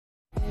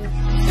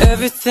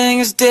Everything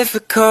is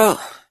difficult.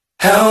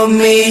 Help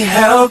me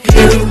help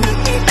you.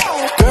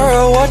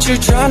 Girl, what you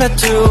trying to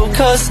do?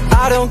 Cause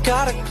I don't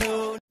got a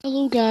clue.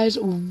 Hello guys,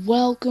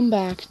 welcome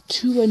back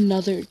to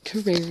another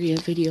Terraria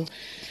video.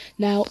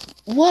 Now,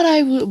 what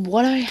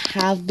I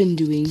have been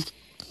doing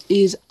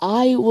is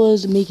I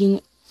was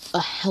making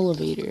a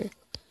elevator.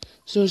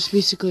 So it's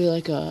basically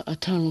like a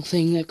tunnel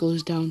thing that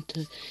goes down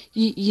to,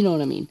 you know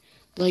what I mean.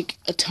 Like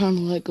a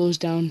tunnel that goes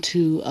down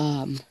to,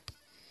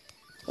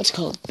 what's it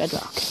called?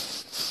 Bedrock.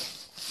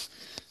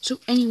 So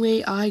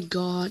anyway, I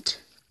got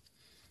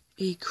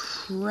a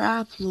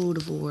crap load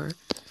of ore.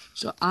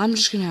 So I'm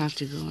just gonna have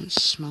to go and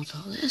smelt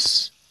all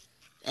this.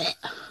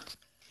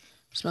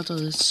 Smelt all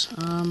this.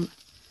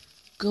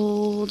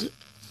 Gold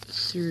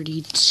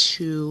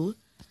 32.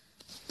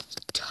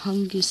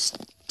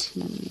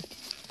 Tungsten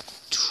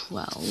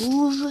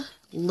 12.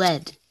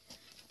 Lead.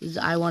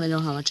 I want to know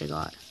how much I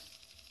got.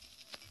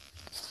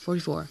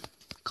 44.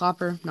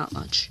 Copper, not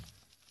much.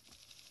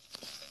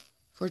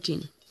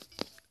 14.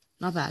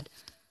 Not bad.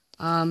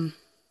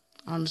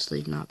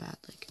 Honestly, not bad.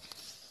 Like,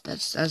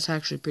 that's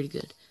actually pretty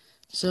good.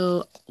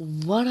 So,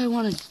 what I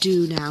want to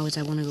do now is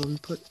I want to go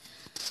and put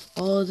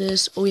all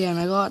this. Oh yeah, and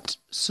I got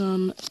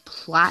some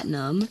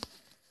platinum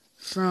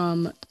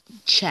from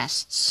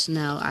chests.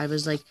 Now, I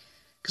was like,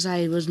 because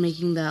I was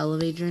making the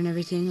elevator and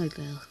everything, like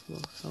the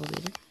little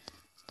elevator.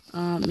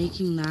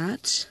 Making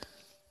that.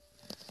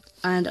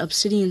 And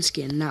obsidian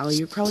skin. Now,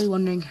 you're probably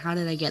wondering, how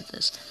did I get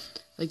this?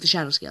 Like the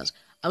shadow scales.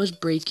 I was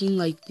breaking,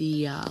 like,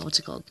 the, what's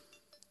it called?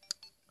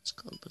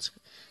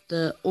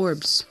 The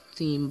orbs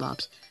theme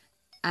bobs.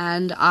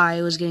 And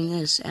I was getting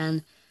this.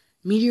 And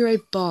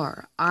meteorite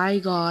bar. I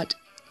got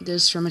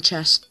this from a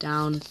chest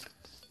down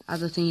at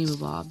the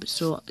thingy-bob.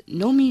 So,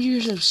 no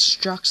meteors have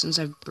struck since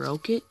I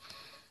broke it.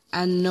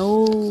 And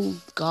no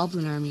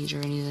goblin armies or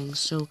anything.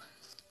 So,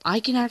 I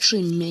can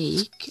actually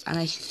make, and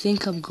I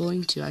think I'm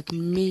going to, I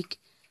can make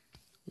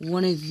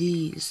one of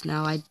these.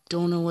 Now, I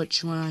don't know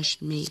which one I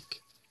should make.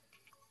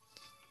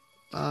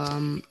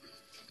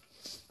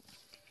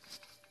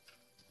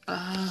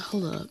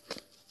 Hold up.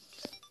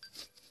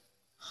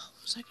 What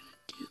was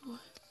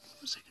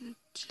I gonna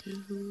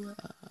do?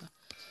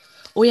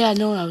 Oh yeah,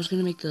 no, I was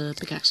gonna make the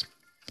pickaxe.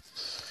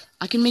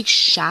 I can make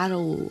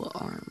shadow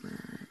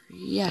armor.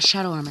 Yeah,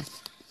 shadow armor.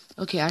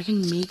 Okay, I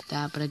can make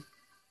that, but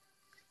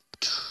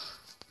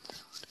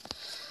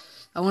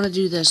I want to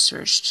do this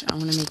first. I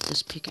want to make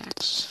this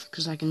pickaxe,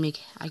 because I can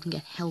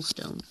get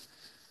hellstone,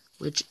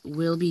 which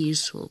will be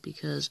useful,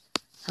 because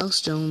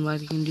hellstone,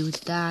 what I can do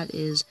with that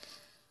is,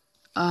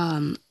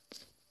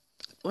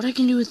 what I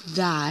can do with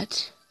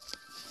that,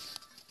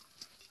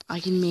 I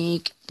can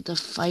make the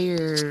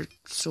fire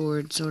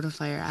sword of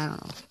fire, I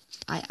don't know,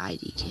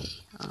 IDK,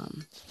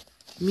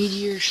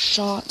 meteor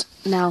shot.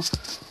 Now,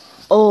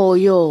 oh,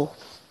 yo,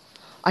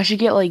 I should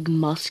get, like,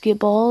 musket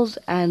balls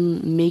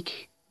and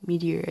make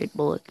meteorite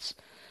bullets.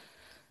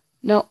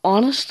 Now,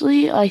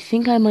 honestly, I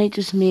think I might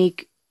just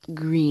make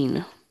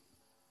green.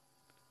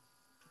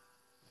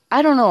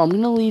 I don't know, I'm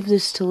gonna leave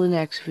this till the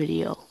next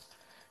video.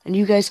 And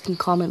you guys can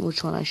comment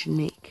which one I should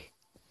make.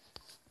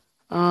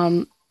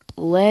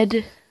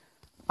 Lead,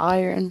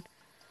 iron,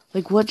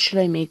 like, what should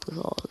I make with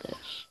all of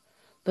this?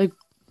 Like,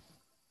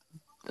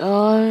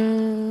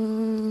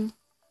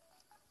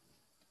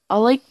 I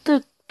like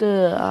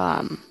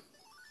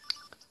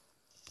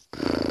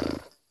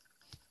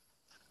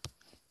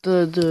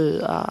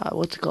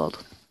what's it called?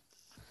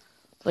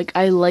 Like,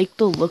 I like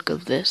the look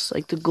of this,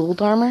 like the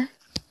gold armor.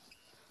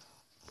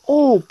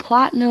 Oh,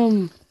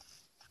 platinum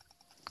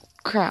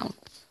crown.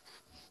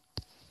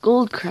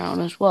 Gold crown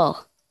as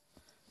well.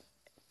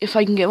 If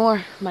I can get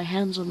my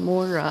hands on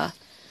more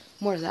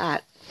of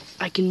that,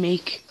 I can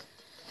make,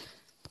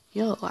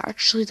 yo,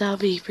 actually that would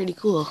be pretty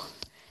cool.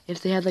 If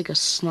they had like a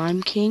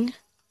slime king.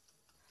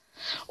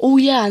 Oh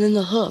yeah, and then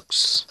the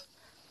hooks.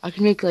 I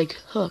can make like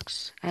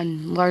hooks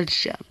and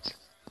large gems.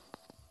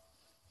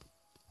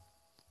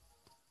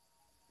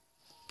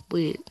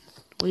 Wait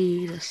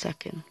a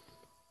second.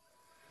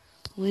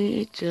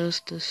 Wait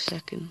just a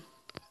second.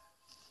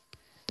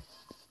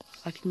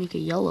 I can make a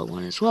yellow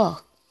one as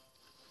well.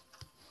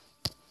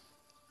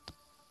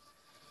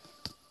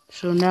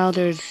 So now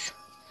there's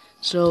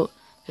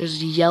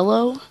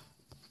yellow,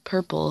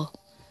 purple,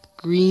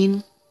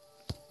 green,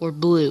 or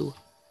blue.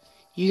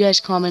 You guys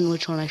comment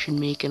which one I should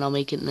make, and I'll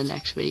make it in the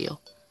next video.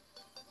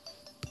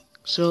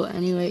 So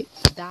anyway,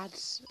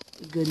 that's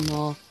good and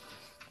all.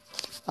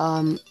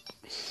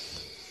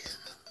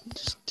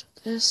 Just do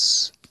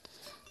this,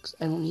 because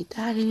I don't need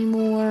that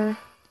anymore.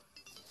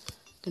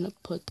 Gonna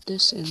put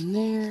this in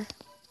there.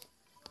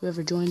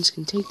 Whoever joins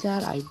can take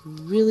that. I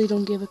really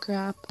don't give a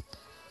crap.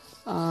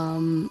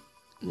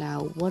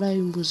 Now, what I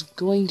was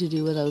going to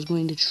do is I was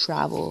going to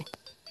travel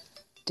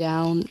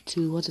down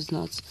to, what's its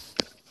nuts?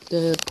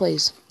 The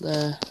place.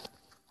 I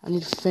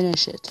need to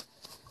finish it.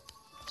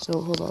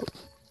 So, hold up.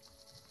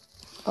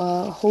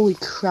 Holy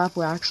crap,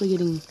 we're actually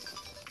getting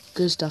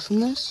good stuff from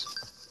this.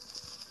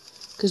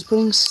 Because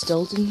putting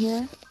stilt in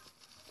here,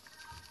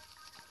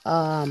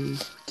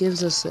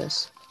 gives us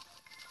this.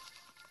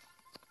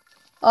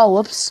 Oh,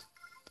 whoops.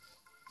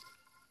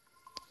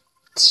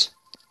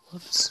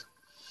 Whoops.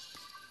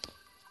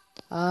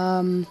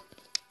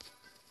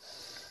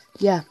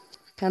 Yeah,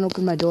 can't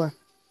open my door.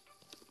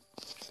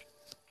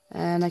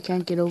 And I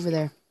can't get over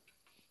there.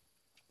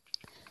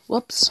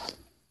 Whoops.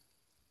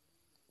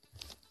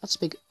 That's a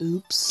big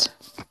oops.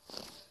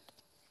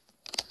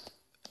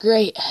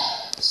 Great.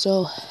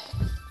 So,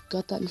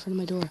 got that in front of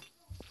my door.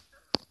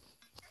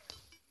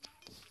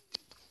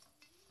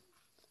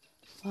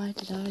 Why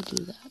did I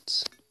do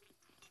that?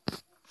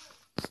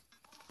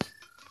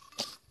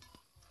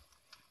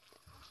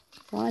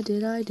 Why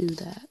did I do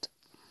that?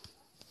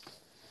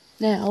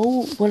 Now,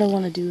 what I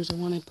want to do is I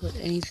want to put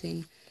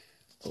anything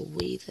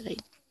away that I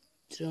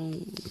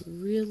don't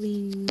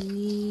really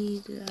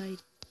need. I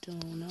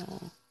don't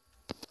know.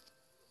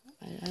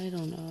 I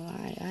don't know.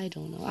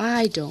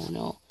 I don't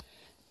know.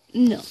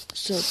 No.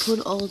 So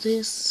put all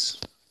this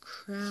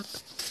crap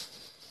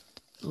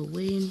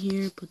away in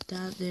here. Put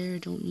that there.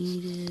 Don't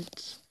need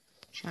it.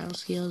 Shadow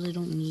scales I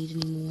don't need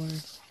anymore.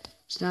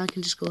 So now I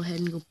can just go ahead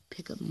and go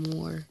pick up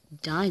more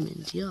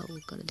diamonds. Yo,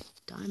 got a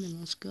diamond.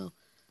 Let's go.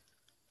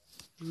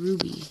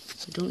 Ruby.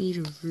 I don't need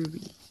a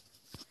ruby.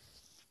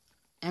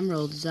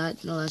 Emerald, is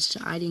that? No, that's.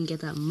 I didn't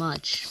get that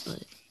much,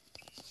 but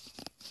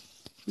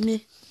meh.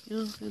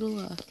 It'll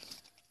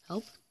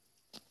help.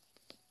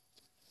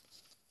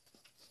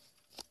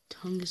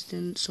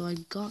 Tungsten. So I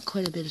got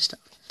quite a bit of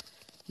stuff.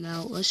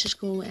 Now let's just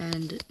go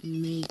and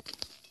make.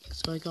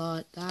 So I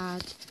got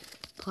that.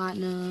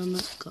 Platinum.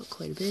 Got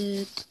quite a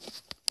bit.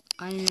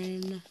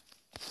 Iron.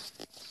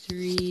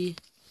 3.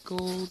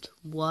 Gold.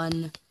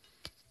 1.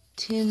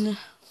 Tin.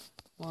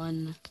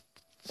 1.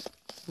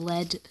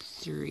 Lead.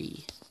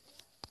 3.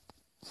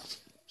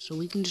 So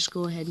we can just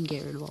go ahead and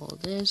get rid of all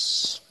of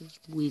this.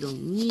 We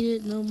don't need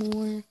it no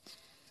more.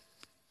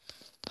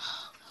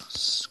 What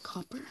else?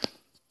 Copper.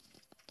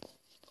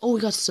 Oh,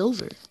 we got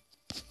silver.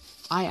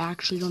 I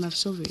actually don't have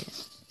silver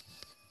yet.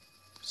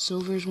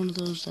 Silver is one of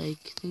those,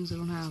 like, things I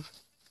don't have.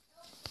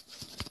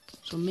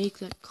 So make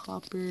that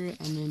copper and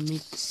then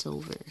make the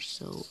silver.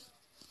 So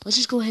let's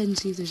just go ahead and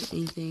see if there's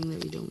anything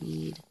that we don't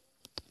need.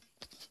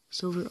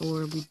 Silver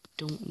ore we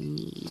don't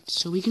need.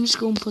 So we can just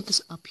go and put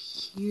this up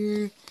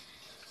here.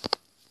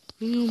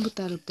 We can put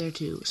that up there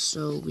too,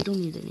 so we don't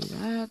need any of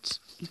that.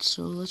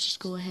 So let's just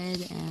go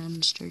ahead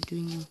and start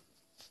doing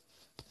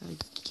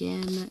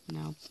again.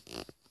 Now,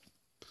 I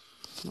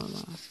don't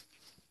want to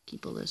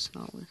keep all this.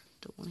 Don't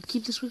want to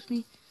keep this with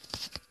me.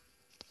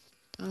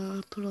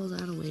 Put all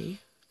that away.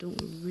 Don't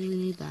really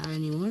need that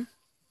anymore.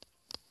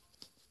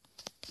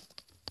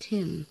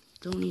 Tin,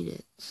 don't need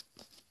it.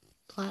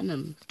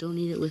 Platinum, don't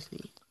need it with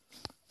me.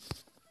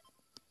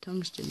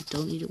 Tungsten,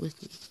 don't need it with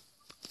me.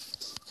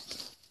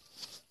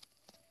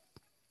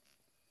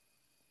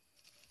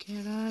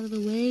 Get out of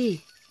the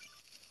way,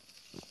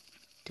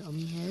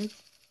 dummy head.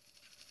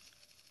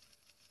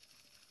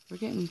 We're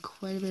getting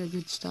quite a bit of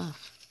good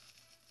stuff.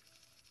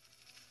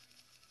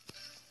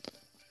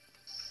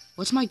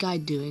 What's my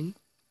guide doing?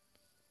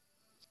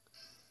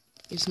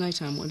 It's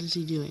nighttime. What is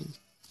he doing?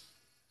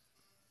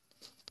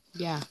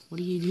 Yeah,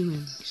 what are you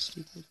doing,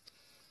 stupid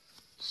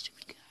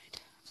guide?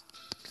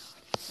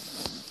 God.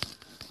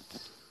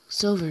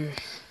 Silver.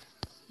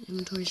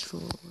 Inventory's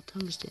full.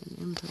 Tungsten.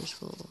 Inventory's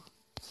full.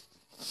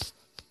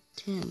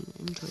 Tin.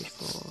 Inventory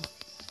full.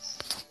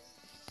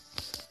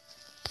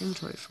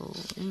 Inventory full.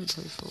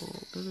 Inventory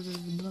full.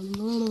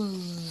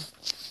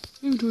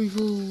 Inventory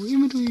full.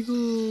 Inventory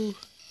full.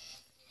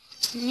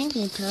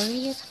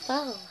 Inventory is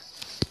full.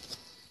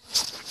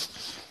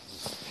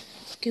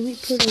 Can we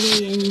put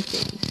away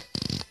anything?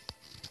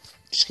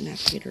 Just gonna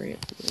have to get rid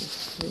of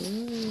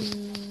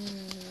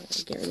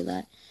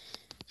that.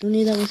 Don't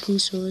need that with me,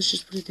 so let's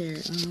just put it there.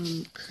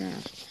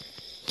 Craft.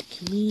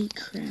 Can we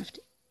craft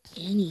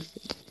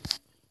anything?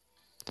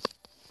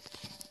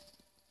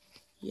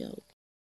 Yo,